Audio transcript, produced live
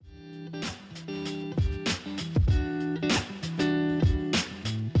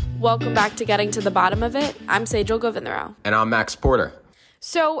Welcome back to Getting to the Bottom of It. I'm Sejal Govindarao. And I'm Max Porter.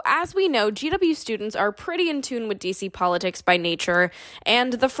 So, as we know, GW students are pretty in tune with DC politics by nature,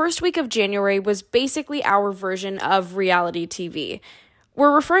 and the first week of January was basically our version of reality TV.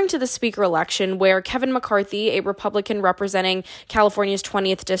 We're referring to the speaker election where Kevin McCarthy, a Republican representing California's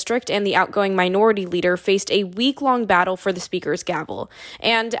 20th district and the outgoing minority leader, faced a week-long battle for the speaker's gavel.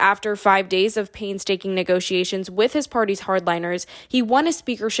 And after 5 days of painstaking negotiations with his party's hardliners, he won his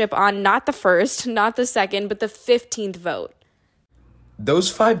speakership on not the first, not the second, but the 15th vote. Those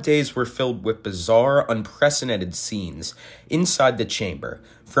 5 days were filled with bizarre, unprecedented scenes inside the chamber,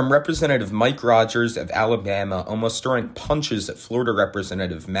 from Representative Mike Rogers of Alabama almost throwing punches at Florida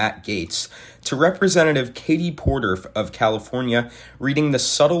Representative Matt Gaetz, to Representative Katie Porter of California reading The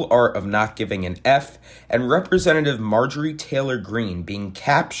Subtle Art of Not Giving an F, and Representative Marjorie Taylor Greene being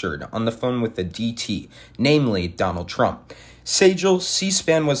captured on the phone with the DT, namely Donald Trump. Sejal,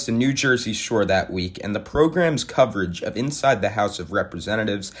 C-SPAN was to New Jersey Shore that week, and the program's coverage of Inside the House of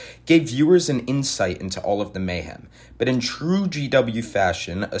Representatives gave viewers an insight into all of the mayhem. But in true GW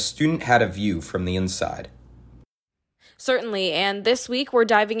fashion, a student had a view from the inside. Certainly, and this week we're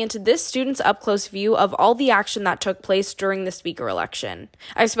diving into this student's up-close view of all the action that took place during the speaker election.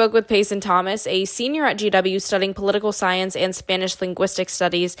 I spoke with Payson Thomas, a senior at GW studying political science and Spanish linguistic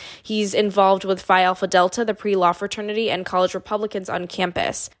studies. He's involved with Phi Alpha Delta, the pre-law fraternity, and college Republicans on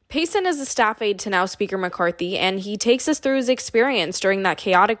campus. Payson is a staff aide to now Speaker McCarthy, and he takes us through his experience during that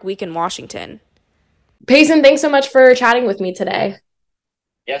chaotic week in Washington. Payson, thanks so much for chatting with me today.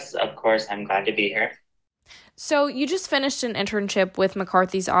 Yes, of course. I'm glad to be here. So you just finished an internship with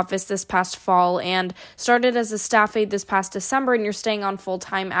McCarthy's office this past fall and started as a staff aide this past December, and you're staying on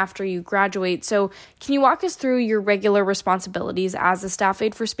full-time after you graduate. So can you walk us through your regular responsibilities as a staff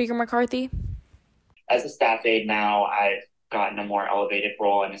aide for Speaker McCarthy? As a staff aide now, I've gotten a more elevated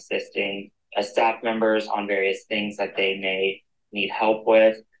role in assisting staff members on various things that they may need help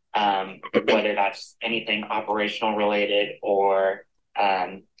with, whether that's anything operational related or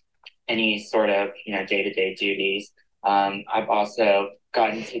any sort of, day-to-day duties. I've also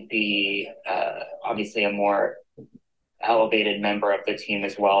gotten to be obviously a more elevated member of the team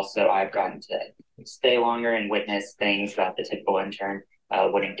as well. So I've gotten to stay longer and witness things that the typical intern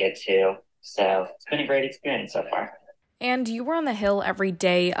wouldn't get to. So it's been a great experience so far. And you were on the Hill every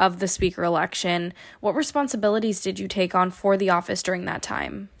day of the speaker election. What responsibilities did you take on for the office during that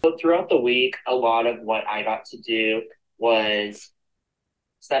time? So throughout the week, a lot of what I got to do was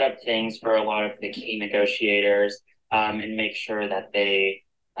set up things for a lot of the key negotiators and make sure that they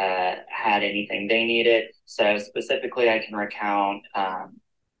had anything they needed. So specifically, I can recount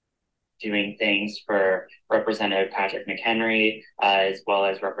doing things for Representative Patrick McHenry, as well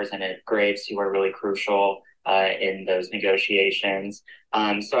as Representative Graves, who were really crucial in those negotiations.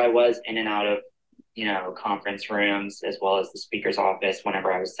 So I was in and out of, conference rooms, as well as the speaker's office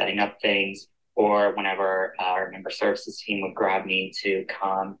whenever I was setting up things, or whenever our member services team would grab me to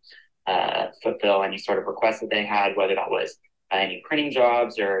come fulfill any sort of request that they had, whether that was any printing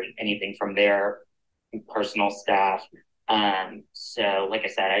jobs or anything from their personal staff. So like I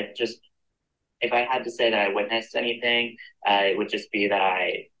said, if I had to say that I witnessed anything, it would just be that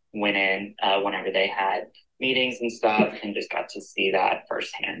I went in whenever they had meetings and stuff and just got to see that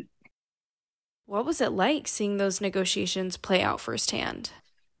firsthand. What was it like seeing those negotiations play out firsthand?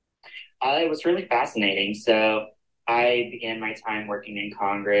 It was really fascinating. So I began my time working in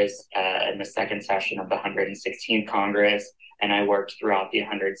Congress in the second session of the 116th Congress, and I worked throughout the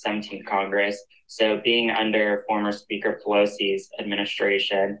 117th Congress. So being under former Speaker Pelosi's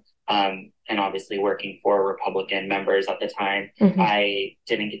administration, and obviously working for Republican members at the time, I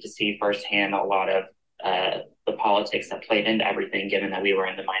didn't get to see firsthand a lot of the politics that played into everything, given that we were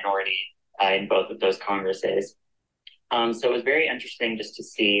in the minority in both of those Congresses. So it was very interesting just to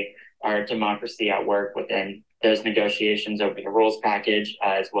see our democracy at work within those negotiations over the rules package,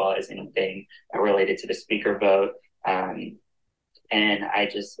 as well as anything related to the speaker vote. And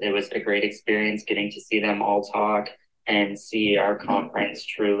it was a great experience getting to see them all talk and see our conference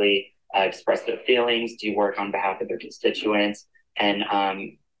truly express their feelings, do work on behalf of their constituents, and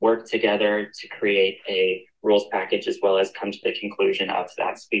work together to create a rules package, as well as come to the conclusion of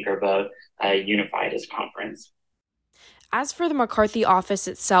that speaker vote unified as conference. As for the McCarthy office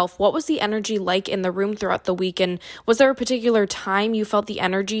itself, what was the energy like in the room throughout the week, and was there a particular time you felt the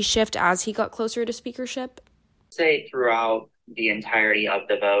energy shift as he got closer to speakership? Say throughout the entirety of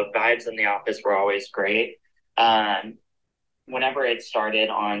the vote, vibes in the office were always great. Whenever it started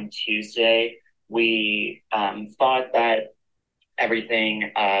on Tuesday, we thought that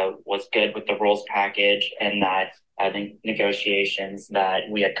everything was good with the rules package, and that the negotiations that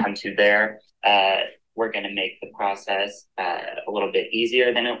we had come to there were going to make the process a little bit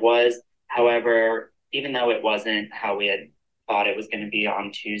easier than it was. However, even though it wasn't how we had thought it was going to be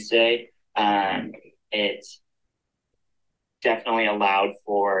on Tuesday, it definitely allowed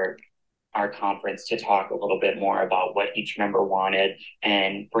for our conference to talk a little bit more about what each member wanted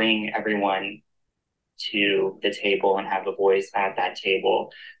and bring everyone to the table and have a voice at that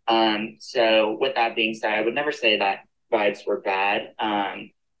table. So with that being said, I would never say that vibes were bad.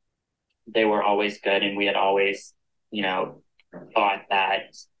 They were always good, and we had always, thought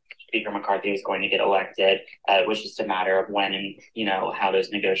that Speaker McCarthy was going to get elected. It was just a matter of when and, how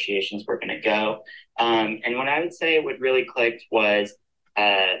those negotiations were going to go. And what I would say what really clicked was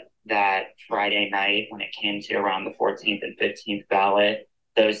that Friday night when it came to around the 14th and 15th ballot.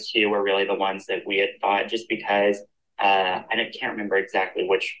 Those two were really the ones that we had thought, just because I can't remember exactly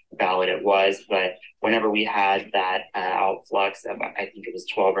which ballot it was, but whenever we had that outflux of, I think it was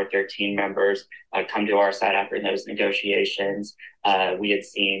 12 or 13 members come to our side after those negotiations, we had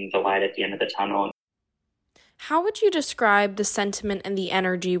seen the light at the end of the tunnel. How would you describe the sentiment and the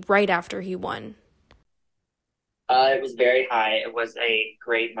energy right after he won? It was very high. It was a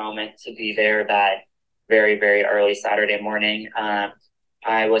great moment to be there that very, very early Saturday morning.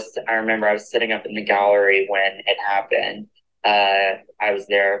 I remember I was sitting up in the gallery when it happened. I was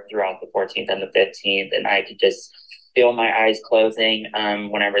there throughout the 14th and the 15th, and I could just feel my eyes closing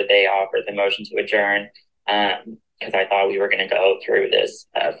whenever they offered the motion to adjourn, because I thought we were going to go through this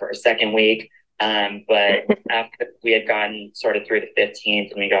for a second week. But after we had gotten sort of through the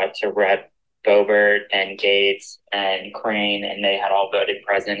 15th and we got to Rep. Boebert and Gates and Crane, and they had all voted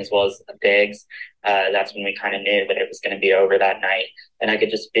present, as well as Biggs, that's when we kind of knew that it was going to be over that night. And I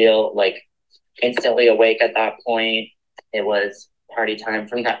could just feel like instantly awake at that point. It was party time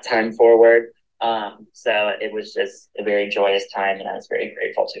from that time forward. So it was just a very joyous time, and I was very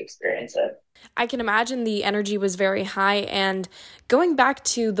grateful to experience it. I can imagine the energy was very high. And going back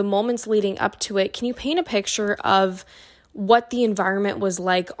to the moments leading up to it, can you paint a picture of what the environment was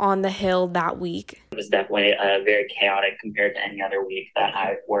like on the Hill that week? It was definitely very chaotic compared to any other week that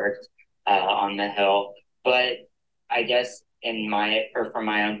I've worked on the Hill. But I guess from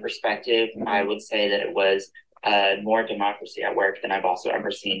my own perspective, I would say that it was more democracy at work than I've also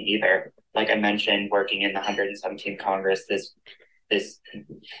ever seen either. Like I mentioned, working in the 117th Congress, this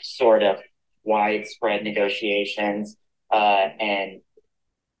sort of widespread negotiations and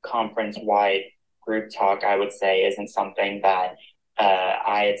conference-wide group talk, I would say, isn't something that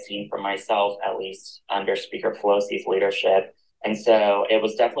I had seen for myself, at least under Speaker Pelosi's leadership. And so it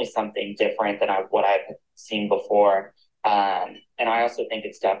was definitely something different than what I've seen before. And I also think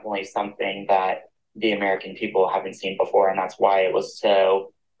it's definitely something that the American people haven't seen before. And that's why it was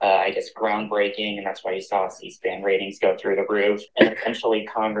so, groundbreaking. And that's why you saw C-SPAN ratings go through the roof, and eventually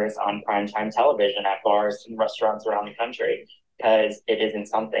Congress on primetime television at bars and restaurants around the country, because it isn't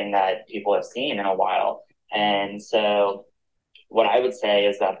something that people have seen in a while. And so what I would say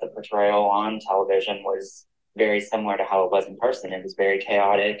is that the portrayal on television was very similar to how it was in person. It was very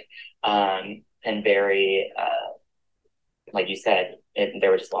chaotic and very, like you said,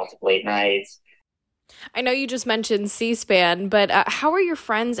 there were just lots of late nights. I know you just mentioned C-SPAN, but how are your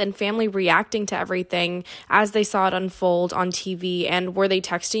friends and family reacting to everything as they saw it unfold on TV, and were they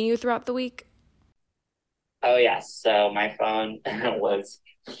texting you throughout the week? Oh, yes. So my phone was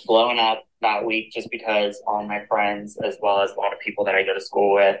blowing up that week just because all my friends, as well as a lot of people that I go to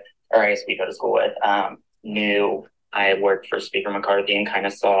school with, or I guess we go to school with, knew I worked for Speaker McCarthy and kind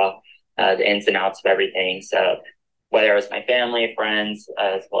of saw the ins and outs of everything. So whether it was my family, friends,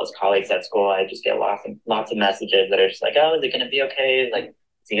 as well as colleagues at school, I just get lots of messages that are just like, oh, is it going to be okay? Like,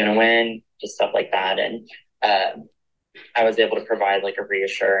 is he going to win? Just stuff like that. And I was able to provide like a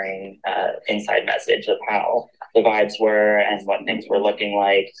reassuring inside message of how the vibes were and what things were looking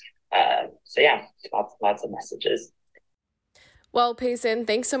like. So yeah, lots of messages. Well, Payson,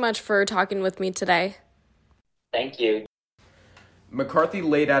 thanks so much for talking with me today. Thank you. McCarthy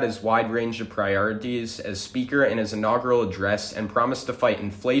laid out his wide range of priorities as Speaker in his inaugural address and promised to fight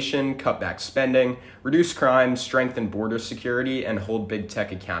inflation, cut back spending, reduce crime, strengthen border security, and hold big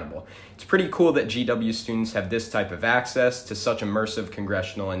tech accountable. It's pretty cool that GW students have this type of access to such immersive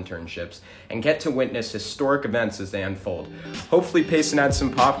congressional internships and get to witness historic events as they unfold. Hopefully Payson had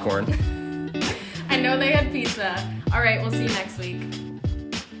some popcorn. I know they had pizza. All right, we'll see you next week.